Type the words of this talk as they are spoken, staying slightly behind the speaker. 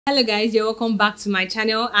Hello guys, you're welcome back to my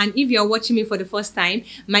channel, and if you're watching me for the first time,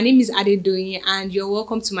 my name is D.I.Y and you're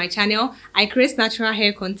welcome to my channel. I create natural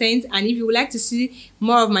hair content, and if you would like to see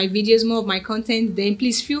more of my videos, more of my content, then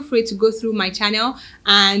please feel free to go through my channel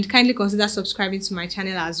and kindly consider subscribing to my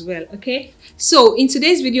channel as well. Okay, so in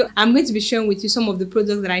today's video I'm going to be sharing with you some of the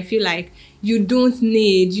products that I feel like you don't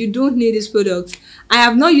need this product. I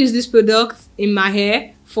have not used this product in my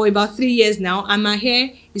hair for about 3 years now, and my hair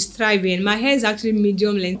is thriving. My hair is actually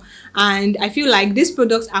medium length, and I feel like these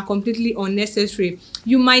products are completely unnecessary.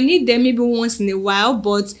 You might need them maybe once in a while,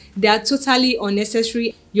 but they are totally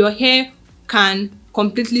unnecessary. Your hair can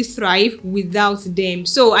completely thrive without them.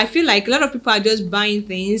 So I feel like a lot of people are just buying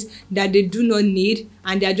things that they do not need,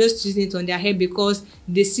 and they are just using it on their hair because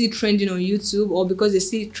they see it trending on YouTube or because they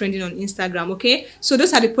see it trending on Instagram. Okay, so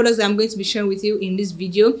those are the products that I'm going to be sharing with you in this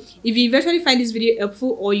video. If you eventually find this video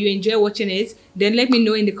helpful or you enjoy watching it, then let me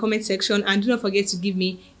know in the comment section, and do not forget to give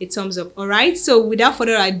me a thumbs up. All right, so without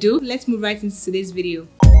further ado, let's move right into today's video.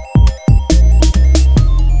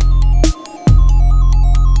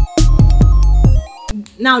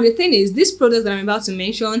 Now, the thing is, these products that I'm about to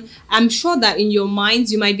mention, I'm sure that in your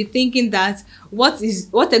minds you might be thinking that what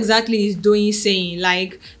exactly is D.I.Y saying?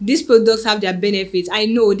 Like, these products have their benefits. I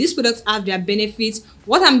know these products have their benefits.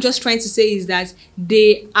 What I'm just trying to say is that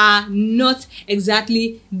they are not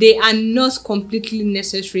completely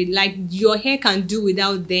necessary. Like, your hair can do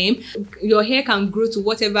without them. Your hair can grow to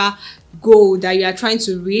whatever goal that you are trying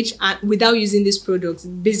to reach, and without using this product.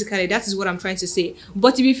 Basically, that is what I'm trying to say.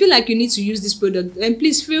 But if you feel like you need to use this product, then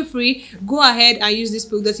please feel free, go ahead and use this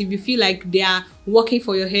product if you feel like they are working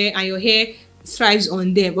for your hair and your hair thrives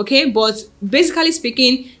on them. Okay, but basically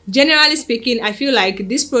speaking, generally speaking, I feel like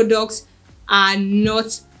these products are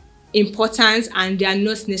not important and they are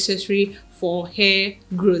not necessary for hair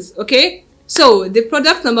growth. Okay, so the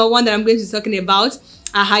product number one that I'm going to be talking about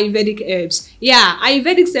are Ayurvedic herbs. Yeah,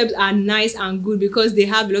 Ayurvedic herbs are nice and good because they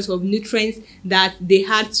have lots of nutrients that they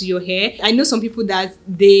add to your hair. I know some people that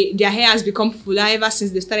their hair has become fuller ever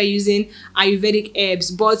since they started using Ayurvedic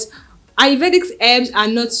herbs, but Ayurvedic herbs are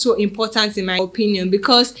not so important in my opinion,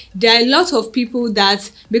 because there are a lot of people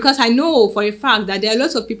that, because I know for a fact that there are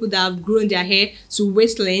lots of people that have grown their hair to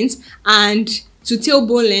waist length and to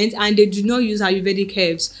tailbone length, and they do not use Ayurvedic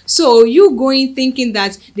herbs. So you going thinking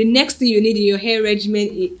that the next thing you need in your hair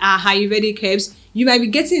regimen are Ayurvedic herbs, you might be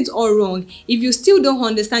getting it all wrong. If you still don't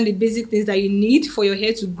understand the basic things that you need for your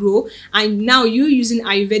hair to grow, and now you using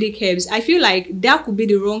Ayurvedic herbs, I feel like that could be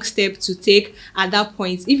the wrong step to take at that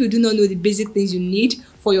point. If you do not know the basic things you need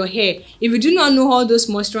for your hair, if you do not know all those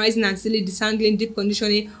moisturizing and silly desangling, deep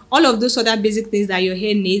conditioning, all of those other basic things that your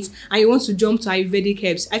hair needs, and you want to jump to Ayurvedic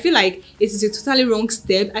herbs, I feel like it is a totally wrong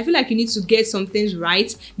step. I feel like you need to get some things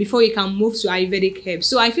right before you can move to Ayurvedic herbs.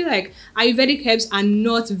 So I feel like Ayurvedic herbs are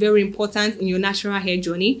not very important in your natural hair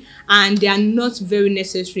journey, and they are not very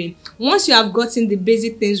necessary. Once you have gotten the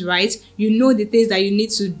basic things right, you know the things that you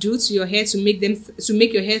need to do to your hair to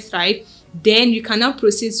make your hair thrive, then you can now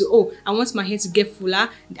proceed to, oh, I want my hair to get fuller,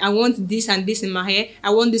 I want this and this in my hair, I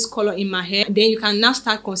want this color in my hair. Then you can now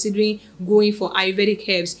start considering going for Ayurvedic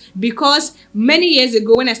herbs. Because many years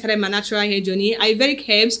ago, when I started my natural hair journey, Ayurvedic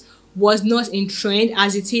herbs was not in trend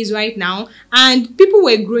as it is right now, and people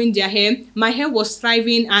were growing their hair, my hair was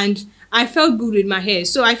thriving, and I felt good with my hair.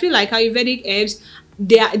 So I feel like Ayurvedic herbs,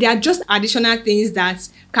 they are just additional things that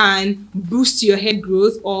can boost your hair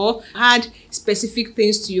growth or add specific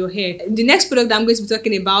things to your hair. The next product that I'm going to be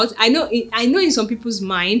talking about, I know in some people's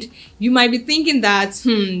mind you might be thinking that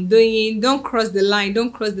don't cross the line,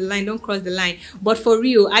 don't cross the line, don't cross the line. But for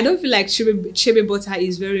real, I don't feel like shea butter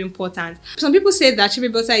is very important. Some people say that shea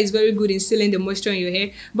butter is very good in sealing the moisture in your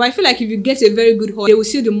hair, but I feel like if you get a very good oil, they will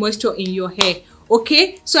seal the moisture in your hair.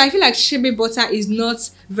 Okay, so I feel like shea butter is not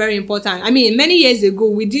very important. I mean, many years ago,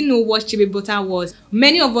 we didn't know what shea butter was.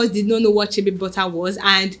 Many of us did not know what shea butter was,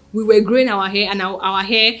 and we were growing our hair, and our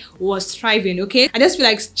hair was thriving. Okay, I just feel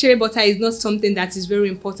like shea butter is not something that is very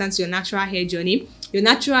important to your natural hair journey. Your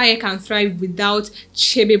natural hair can thrive without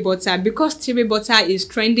shea butter, because shea butter is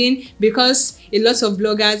trending, because a lot of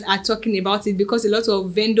bloggers are talking about it, because a lot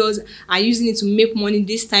of vendors are using it to make money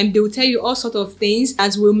this time. They will tell you all sorts of things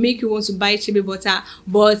that will make you want to buy shea butter,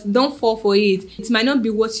 but don't fall for it. It might not be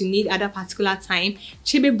what you need at that particular time.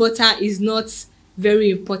 Shea butter is not very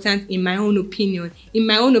important in my own opinion. In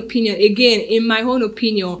my own opinion,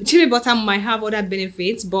 shea butter might have other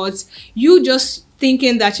benefits, but you just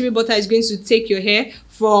thinking that shea butter is going to take your hair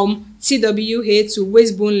from TWA to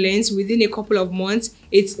waist bone length within a couple of months,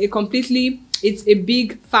 it's a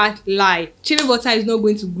big fat lie. Shea butter is not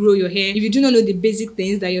going to grow your hair if you do not know the basic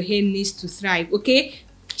things that your hair needs to thrive. Okay,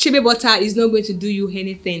 shea butter is not going to do you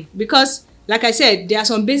anything, because like I said, there are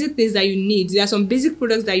some basic things that you need. There are some basic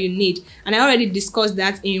products that you need, and I already discussed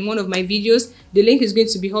that in one of my videos. The link is going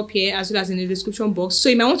to be up here as well as in the description box, so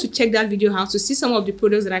you might want to check that video out to see some of the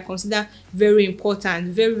products that I consider very important,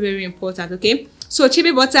 very important. Okay, so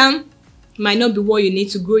shea butter might not be what you need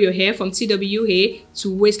to grow your hair from TWA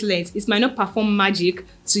to waist length. It might not perform magic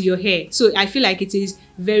to your hair, so I feel like it is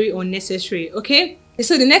very unnecessary. Okay,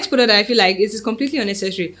 so the next product that I feel like it is completely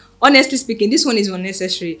unnecessary. Honestly speaking, this one is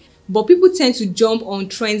unnecessary, but people tend to jump on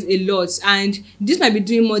trends a lot, and this might be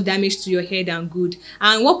doing more damage to your hair than good.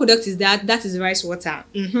 And what product is that? That is rice water.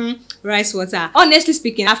 Rice water. Honestly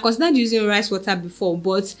speaking, I've considered using rice water before,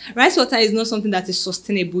 but rice water is not something that is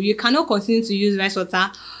sustainable. You cannot continue to use rice water,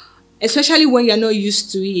 especially when you're not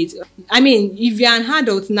used to it. I mean, if you're an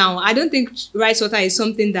adult now, I don't think rice water is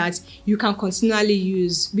something that you can continually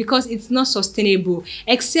use, because it's not sustainable,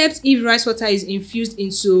 except if rice water is infused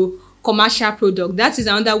into commercial product. That is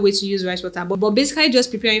another way to use rice water, but basically just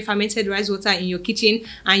preparing fermented rice water in your kitchen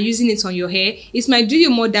and using it on your hair, it might do you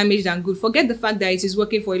more damage than good. Forget the fact that it is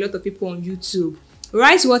working for a lot of people on YouTube.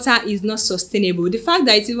 Rice water is not sustainable. The fact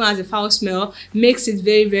that it even has a foul smell makes it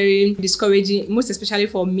very discouraging, most especially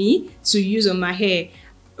for me, to use on my hair.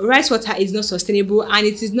 Rice water is not sustainable, and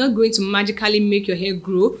it is not going to magically make your hair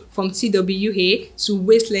grow from TWA to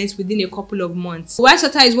waist length within a couple of months. Rice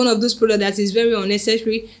water is one of those products that is very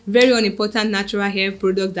unnecessary, very unimportant natural hair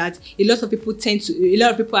product that a lot of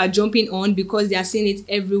people are jumping on because they are seeing it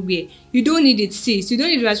everywhere. You don't need it, sis. You don't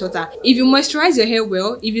need rice water. If you moisturize your hair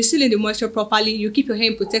well, if you seal in the moisture properly, you keep your hair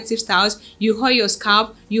in protective styles, you oil your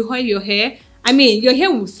scalp, you oil your hair, I mean, your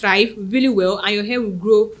hair will thrive really well and your hair will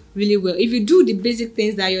grow really well. If you do the basic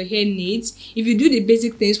things that your hair needs, if you do the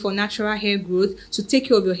basic things for natural hair growth to take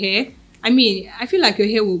care of your hair, I mean, I feel like your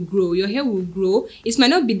hair will grow. Your hair will grow. It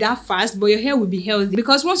might not be that fast, but your hair will be healthy,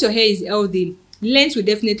 because once your hair is healthy, length will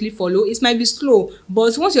definitely follow. It might be slow,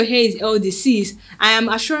 but once your hair is healthy, sis, I am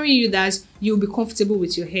assuring you that you'll be comfortable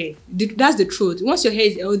with your hair. That's the truth. Once your hair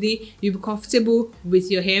is healthy, you'll be comfortable with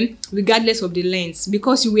your hair regardless of the length,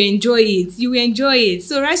 because you will enjoy it. You will enjoy it.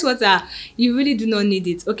 So rice water, you really do not need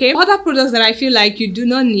it. Okay, other products that I feel like you do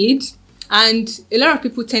not need, and a lot of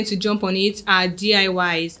people tend to jump on it, are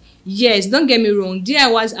DIYs. Yes, don't get me wrong,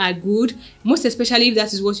 DIYs are good, most especially if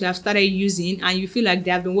that is what you have started using and you feel like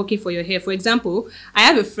they have been working for your hair. For example, I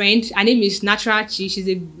have a friend, her name is Natural Chi, she's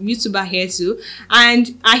a YouTuber here too,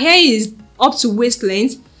 and her hair is up to waist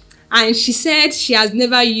length, and she said she has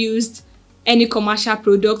never used any commercial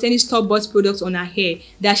product, any store-bought product on her hair,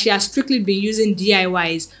 that she has strictly been using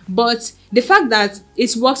DIYs. But the fact that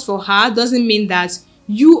it works for her doesn't mean that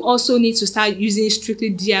you also need to start using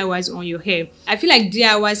strictly DIYs on your hair. I feel like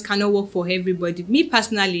DIYs cannot work for everybody. Me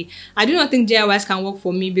personally, I do not think DIYs can work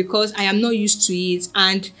for me because I am not used to it,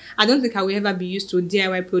 and I don't think I will ever be used to a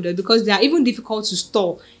DIY product because they are even difficult to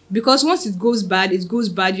store. Because once it goes bad, it goes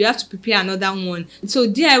bad. You have to prepare another one. So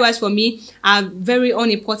DIYs for me are very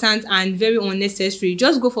unimportant and very unnecessary.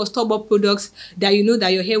 Just go for store-bought products that you know that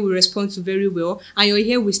your hair will respond to very well and your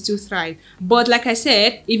hair will still thrive. But like I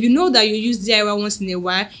said, if you know that you use DIY once in a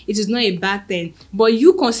while, it is not a bad thing. But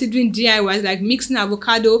you considering DIYs like mixing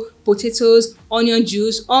avocado, potatoes, onion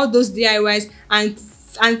juice, all those DIYs, and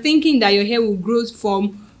thinking that your hair will grow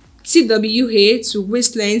from TWA to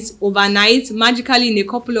waist length overnight, magically in a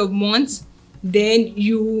couple of months, then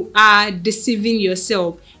you are deceiving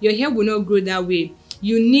yourself. Your hair will not grow that way.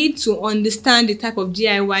 You need to understand the type of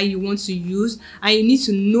DIY you want to use, and you need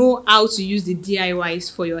to know how to use the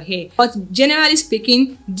DIYs for your hair. But generally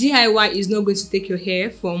speaking, DIY is not going to take your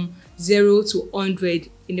hair from 0 to 100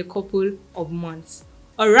 in a couple of months.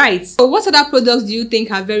 Alright, so what other products do you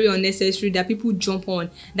think are very unnecessary that people jump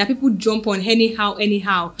on?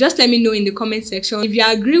 Anyhow? Just let me know in the comment section. If you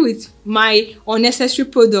agree with my unnecessary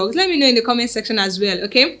products, let me know in the comment section as well,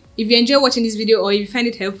 okay? If you enjoy watching this video or if you find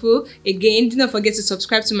it helpful, again, do not forget to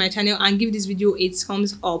subscribe to my channel and give this video a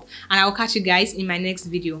thumbs up. And I will catch you guys in my next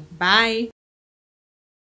video. Bye!